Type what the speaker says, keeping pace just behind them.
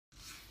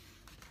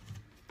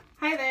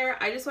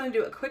I just want to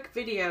do a quick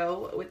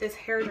video with this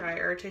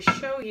hairdryer to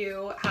show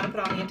you how to put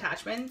on the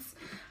attachments,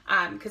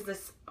 because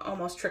this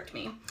almost tricked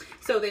me.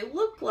 So they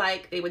look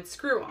like they would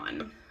screw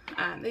on.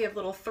 They have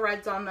little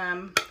threads on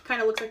them.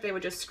 Kind of looks like they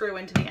would just screw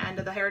into the end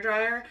of the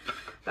hairdryer,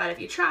 but if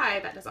you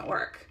try, that doesn't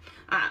work.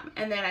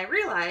 And then I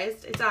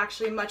realized it's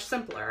actually much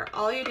simpler.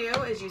 All you do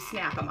is you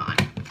snap them on.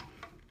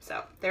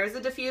 So there's the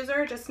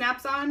diffuser, just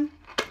snaps on,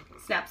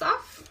 snaps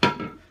off.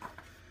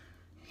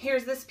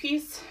 Here's this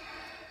piece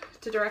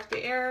to direct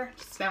the air,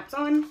 just snaps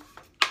on,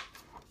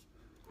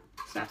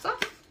 snaps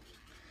off.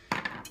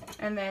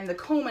 And then the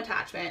comb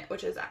attachment,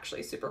 which is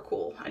actually super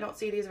cool. I don't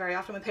see these very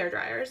often with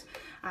hairdryers.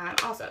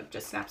 Also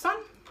just snaps on.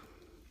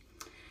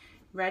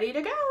 Ready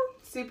to go,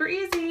 super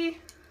easy.